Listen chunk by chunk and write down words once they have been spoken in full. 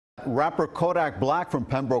Rapper Kodak Black from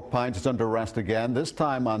Pembroke Pines is under arrest again, this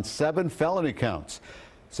time on 7 felony counts.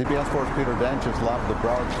 CBS 4's Peter Dench is live at the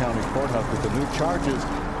Broward County Courthouse with the new charges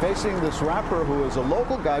facing this rapper who is a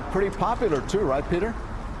local guy, pretty popular too, right, Peter?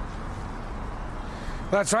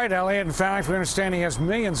 That's right, Elliot. In fact, we understand he has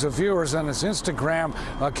millions of viewers on his Instagram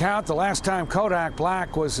account. The last time Kodak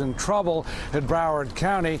Black was in trouble in Broward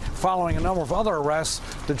County following a number of other arrests,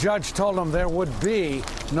 the judge told him there would be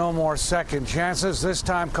no more second chances. This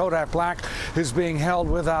time, Kodak Black is being held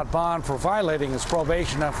without bond for violating his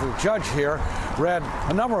probation after the judge here read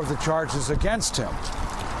a number of the charges against him.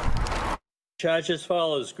 Charges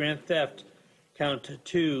follows: grand theft, count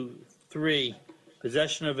 2, 3.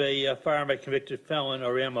 Possession of a firearm by convicted felon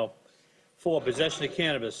or ammo. 4, possession of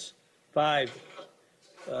cannabis. 5,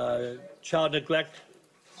 child neglect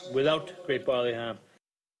without great bodily harm.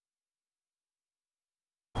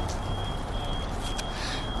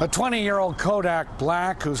 A 20-year-old Kodak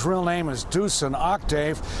Black, whose real name is Deucen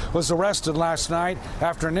Octave, was arrested last night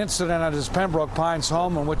after an incident at his Pembroke Pines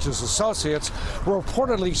home in which his associates were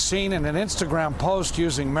reportedly seen in an Instagram post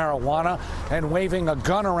using marijuana and waving a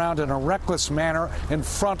gun around in a reckless manner in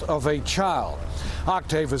front of a child.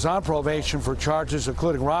 Octave is on probation for charges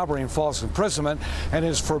including robbery and false imprisonment and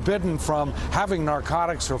is forbidden from having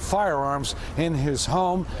narcotics or firearms in his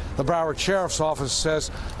home. The Broward Sheriff's Office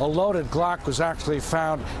says a loaded Glock was actually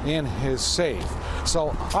found in his safe.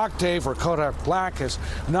 So Octave, or Kodak Black, is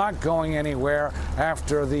not going anywhere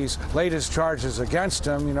after these latest charges against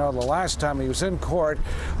him. You know, the last time he was in court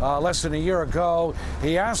less than a year ago,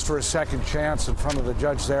 he asked for a second chance in front of the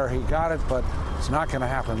judge there. He got it, but it's not going to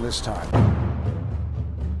happen this time.